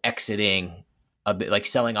of exiting a bit, like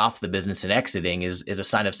selling off the business and exiting is a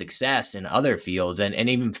sign of success in other fields, and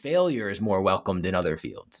even failure is more welcomed in other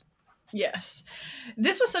fields. Yes.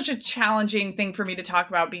 This was such a challenging thing for me to talk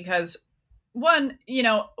about because one,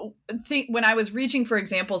 when I was reaching for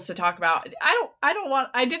examples to talk about,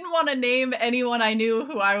 I didn't want to name anyone I knew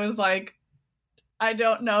who I was like, I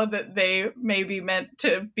don't know that they may be meant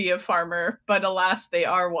to be a farmer, but alas, they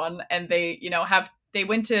are one. And they, they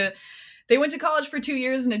went to college for 2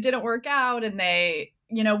 years and it didn't work out. And they,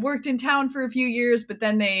 worked in town for a few years, but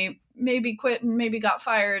then they maybe quit and maybe got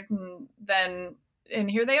fired.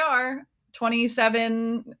 And here they are,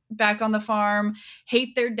 27, back on the farm,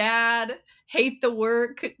 hate their dad, hate the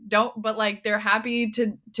work, but like they're happy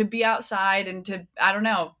to be outside and I don't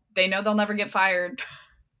know, they know they'll never get fired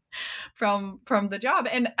from the job.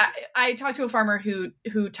 And I talked to a farmer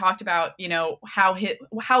who talked about,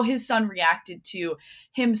 how his son reacted to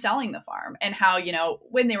him selling the farm, and how,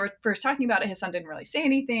 when they were first talking about it, his son didn't really say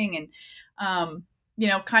anything and,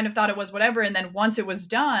 kind of thought it was whatever. And then once it was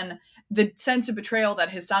done, the sense of betrayal that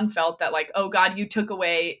his son felt, that like, oh God, you took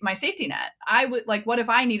away my safety net. I would like, what if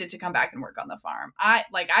I needed to come back and work on the farm?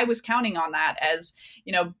 I was counting on that as,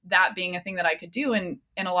 that being a thing that I could do. And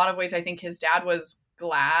in a lot of ways, I think his dad was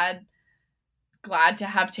glad to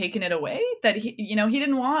have taken it away, that he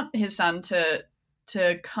didn't want his son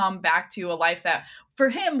to come back to a life that for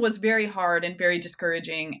him was very hard and very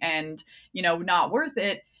discouraging and, not worth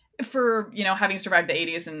it for, having survived the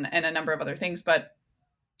 80s and a number of other things. But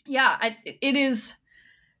yeah, it is,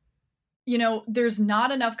 there's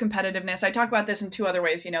not enough competitiveness. I talk about this in two other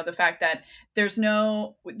ways, the fact that there's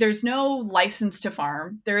no license to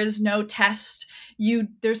farm. There is no test.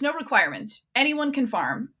 There's no requirements. Anyone can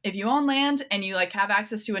farm. If you own land and you like have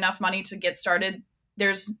access to enough money to get started,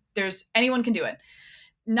 there's anyone can do it.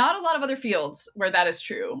 Not a lot of other fields where that is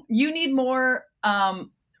true. You need more,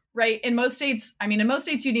 right? In most states,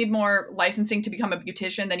 you need more licensing to become a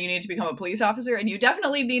beautician than you need to become a police officer. And you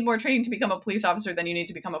definitely need more training to become a police officer than you need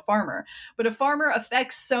to become a farmer. But a farmer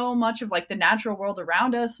affects so much of like the natural world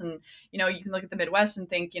around us. And, you can look at the Midwest and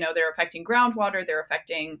think, they're affecting groundwater, they're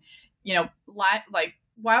affecting, like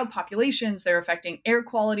wild populations, they're affecting air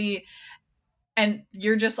quality. And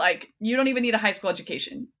you're just like, you don't even need a high school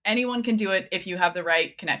education. Anyone can do it if you have the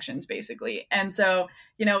right connections, basically. And so,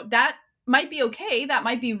 that might be okay. That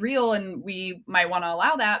might be real. And we might want to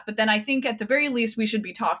allow that. But then I think at the very least, we should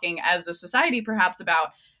be talking as a society, perhaps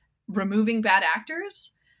about removing bad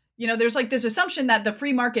actors. There's like this assumption that the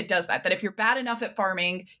free market does that if you're bad enough at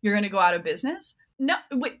farming, you're going to go out of business. No,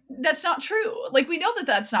 that's not true. Like, we know that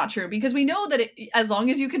that's not true, because we know that as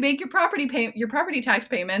long as you can make your property tax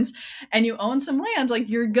payments and you own some land, like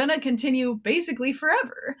you're going to continue basically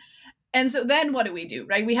forever. And so then what do we do,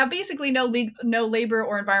 right? We have basically no labor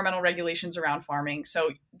or environmental regulations around farming.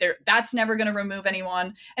 So that's never going to remove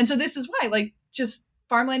anyone. And so this is why, like, just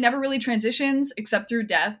farmland never really transitions except through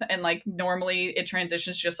death. And like normally it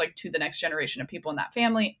transitions just like to the next generation of people in that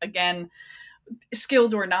family, again,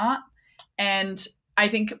 skilled or not. And I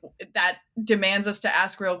think that demands us to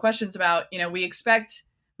ask real questions about, we expect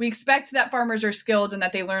that farmers are skilled and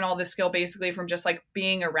that they learn all this skill basically from just like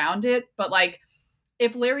being around it. But like,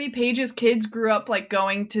 if Larry Page's kids grew up like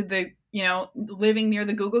going to the, living near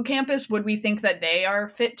the Google campus, would we think that they are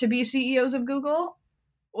fit to be CEOs of Google?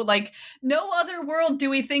 Well, like, no other world do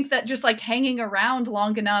we think that just like hanging around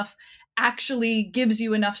long enough actually gives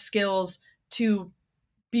you enough skills to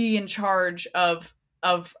be in charge of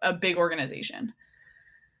a big organization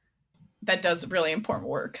that does really important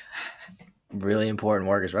work. Really important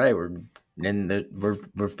work is right.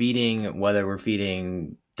 We're feeding, whether we're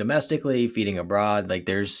feeding domestically, feeding abroad, like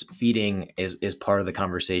there's feeding is part of the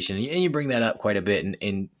conversation. And you bring that up quite a bit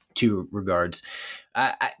in two regards.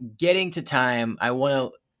 Getting to time, I want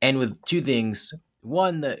to end with two things.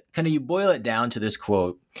 One, that kind of you boil it down to this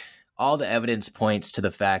quote: all the evidence points to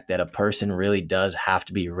the fact that a person really does have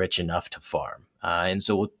to be rich enough to farm. And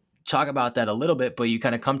so we'll talk about that a little bit, but you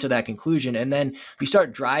kind of come to that conclusion and then you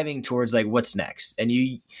start driving towards like what's next. And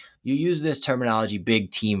you use this terminology,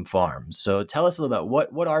 big team farms. So tell us a little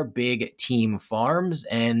about what are big team farms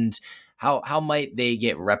and how might they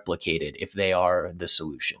get replicated if they are the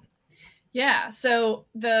solution? Yeah. So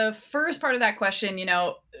the first part of that question,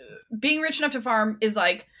 being rich enough to farm is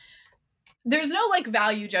like, there's no like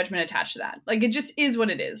value judgment attached to that. Like, it just is what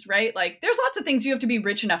it is, right? Like, there's lots of things you have to be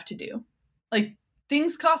rich enough to do. Like,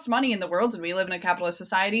 things cost money in the world and we live in a capitalist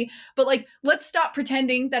society, but like, let's stop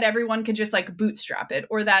pretending that everyone could just like bootstrap it,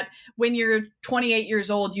 or that when you're 28 years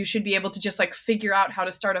old, you should be able to just like figure out how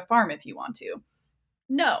to start a farm if you want to.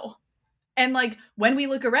 No. And like, when we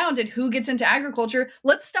look around at who gets into agriculture,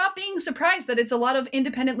 let's stop being surprised that it's a lot of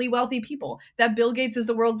independently wealthy people, that Bill Gates is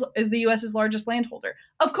the US's largest landholder.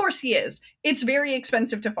 Of course he is. It's very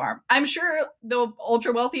expensive to farm. I'm sure the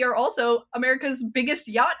ultra wealthy are also America's biggest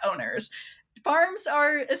yacht owners. Farms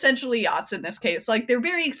are essentially yachts in this case. Like, they're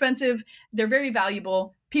very expensive. They're very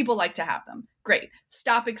valuable. People like to have them. Great.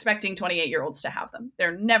 Stop expecting 28-year-olds to have them.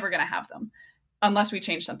 They're never going to have them unless we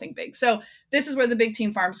change something big. So this is where the big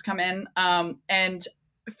team farms come in. And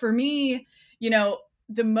for me,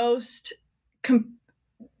 the most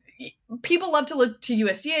people love to look to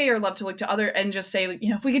USDA or love to look to other and just say,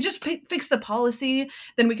 if we could just fix the policy,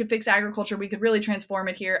 then we could fix agriculture. We could really transform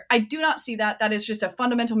it here. I do not see that. That is just a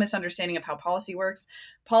fundamental misunderstanding of how policy works.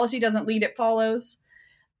 Policy doesn't lead, it follows.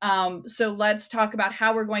 So let's talk about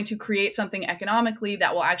how we're going to create something economically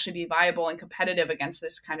that will actually be viable and competitive against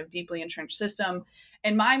this kind of deeply entrenched system.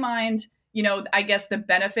 In my mind, I guess the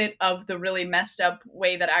benefit of the really messed up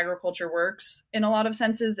way that agriculture works in a lot of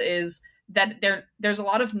senses is that there's a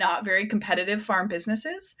lot of not very competitive farm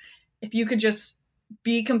businesses. If you could just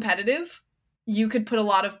be competitive, you could put a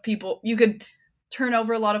lot of people, you could turn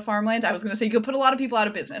over a lot of farmland. I was going to say you could put a lot of people out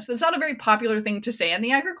of business. That's not a very popular thing to say in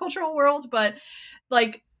the agricultural world, but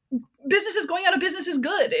like, businesses going out of business is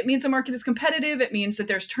good. It means the market is competitive. It means that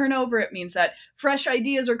there's turnover. It means that fresh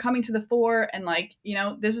ideas are coming to the fore. And like,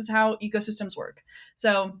 this is how ecosystems work.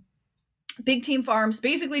 So big team farms,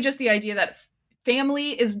 basically just the idea that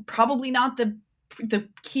family is probably not the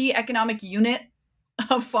key economic unit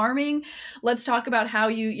of farming. Let's talk about how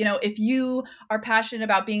if you are passionate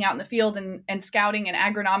about being out in the field and scouting and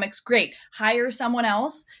agronomics, great. Hire someone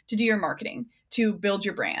else to do your marketing, to build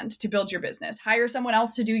your brand, to build your business. Hire someone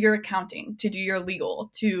else to do your accounting, to do your legal,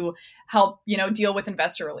 to help, deal with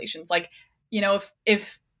investor relations. Like,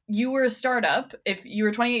 if you were a startup, if you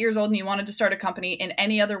were 28 years old and you wanted to start a company in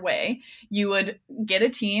any other way, you would get a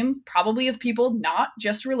team, probably of people not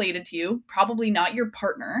just related to you, probably not your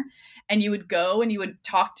partner. And you would go and you would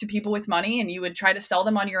talk to people with money and you would try to sell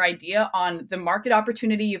them on your idea, on the market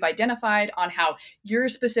opportunity you've identified, on how your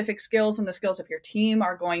specific skills and the skills of your team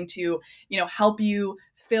are going to, help you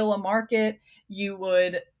fill a market. You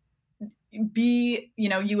would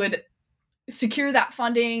you would secure that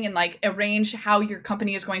funding and like arrange how your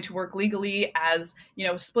company is going to work legally as,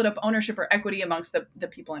 split up ownership or equity amongst the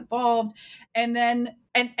people involved. And then,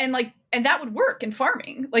 and that would work in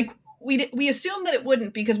farming. Like, we assume that it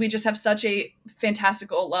wouldn't because we just have such a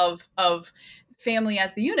fantastical love of family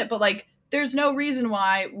as the unit, but like, there's no reason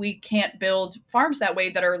why we can't build farms that way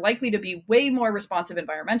that are likely to be way more responsive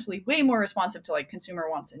environmentally, way more responsive to like consumer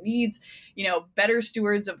wants and needs, better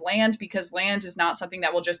stewards of land, because land is not something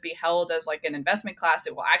that will just be held as like an investment class.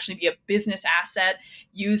 It will actually be a business asset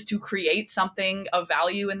used to create something of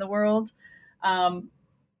value in the world. And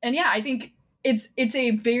yeah, I think it's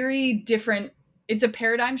a very different, it's a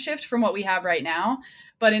paradigm shift from what we have right now.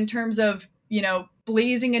 But in terms of,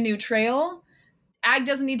 blazing a new trail, ag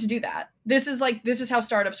doesn't need to do that. This is how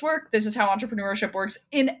startups work. This is how entrepreneurship works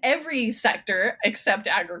in every sector except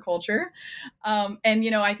agriculture. And,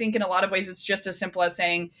 I think in a lot of ways, it's just as simple as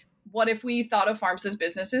saying, what if we thought of farms as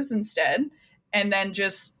businesses instead? And then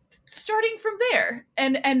just starting from there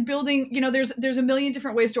and building, there's a million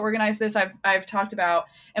different ways to organize this. I've talked about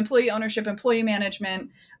employee ownership, employee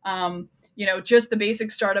management, just the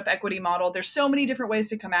basic startup equity model. There's so many different ways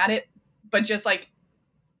to come at it, but just like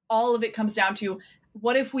all of it comes down to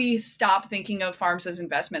what if we stop thinking of farms as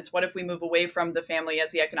investments? What if we move away from the family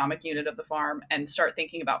as the economic unit of the farm and start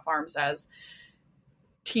thinking about farms as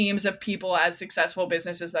teams of people, as successful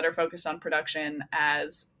businesses that are focused on production,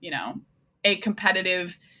 as, a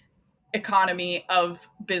competitive economy of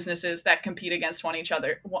businesses that compete against one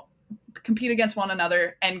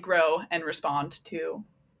another and grow and respond to,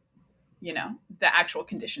 the actual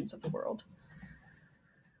conditions of the world.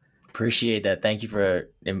 Appreciate that. Thank you for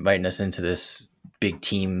inviting us into this big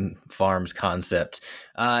team farms concept.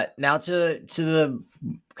 Now to the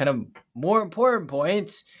kind of more important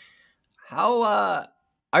point, how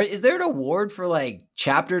is there an award for like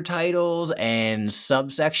chapter titles and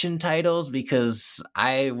subsection titles? Because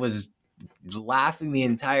I was laughing the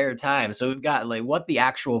entire time. So we've got like What the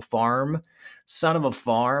Actual Farm, Son of a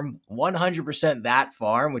Farm, 100% That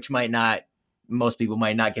Farm, which most people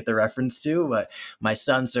might not get the reference to, but my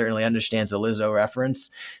son certainly understands the Lizzo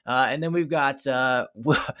reference. And then we've got the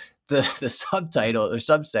subtitle or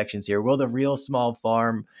subsections here. Will the real small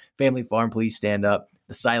family farm please stand up?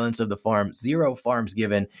 The Silence of the Farm, 0 farms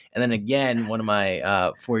given. And then again, one of my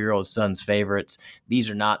 4-year-old son's favorites, these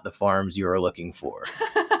are not the farms you are looking for.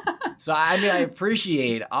 So, I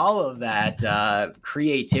appreciate all of that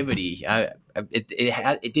creativity.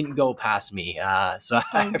 It didn't go past me. So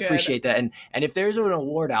I appreciate that. And if there's an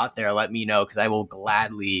award out there, let me know, because I will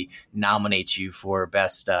gladly nominate you for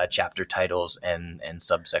best chapter titles and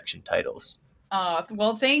subsection titles.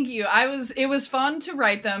 Well, thank you. It was fun to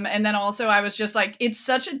write them. And then also I was just like, it's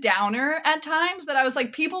such a downer at times that I was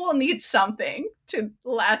like, people will need something to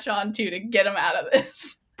latch on to get them out of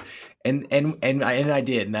this. And I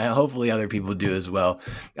did, and hopefully other people do as well.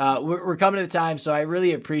 We're coming to the time, so I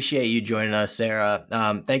really appreciate you joining us, Sarah.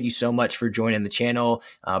 Thank you so much for joining the channel,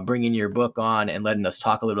 bringing your book on, and letting us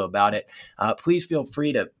talk a little about it. Please feel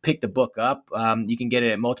free to pick the book up. You can get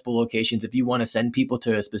it at multiple locations. If you want to send people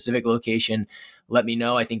to a specific location, let me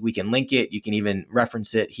know. I think we can link it. You can even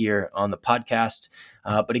reference it here on the podcast.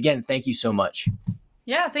 But again, thank you so much.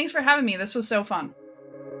 Yeah, thanks for having me. This was so fun.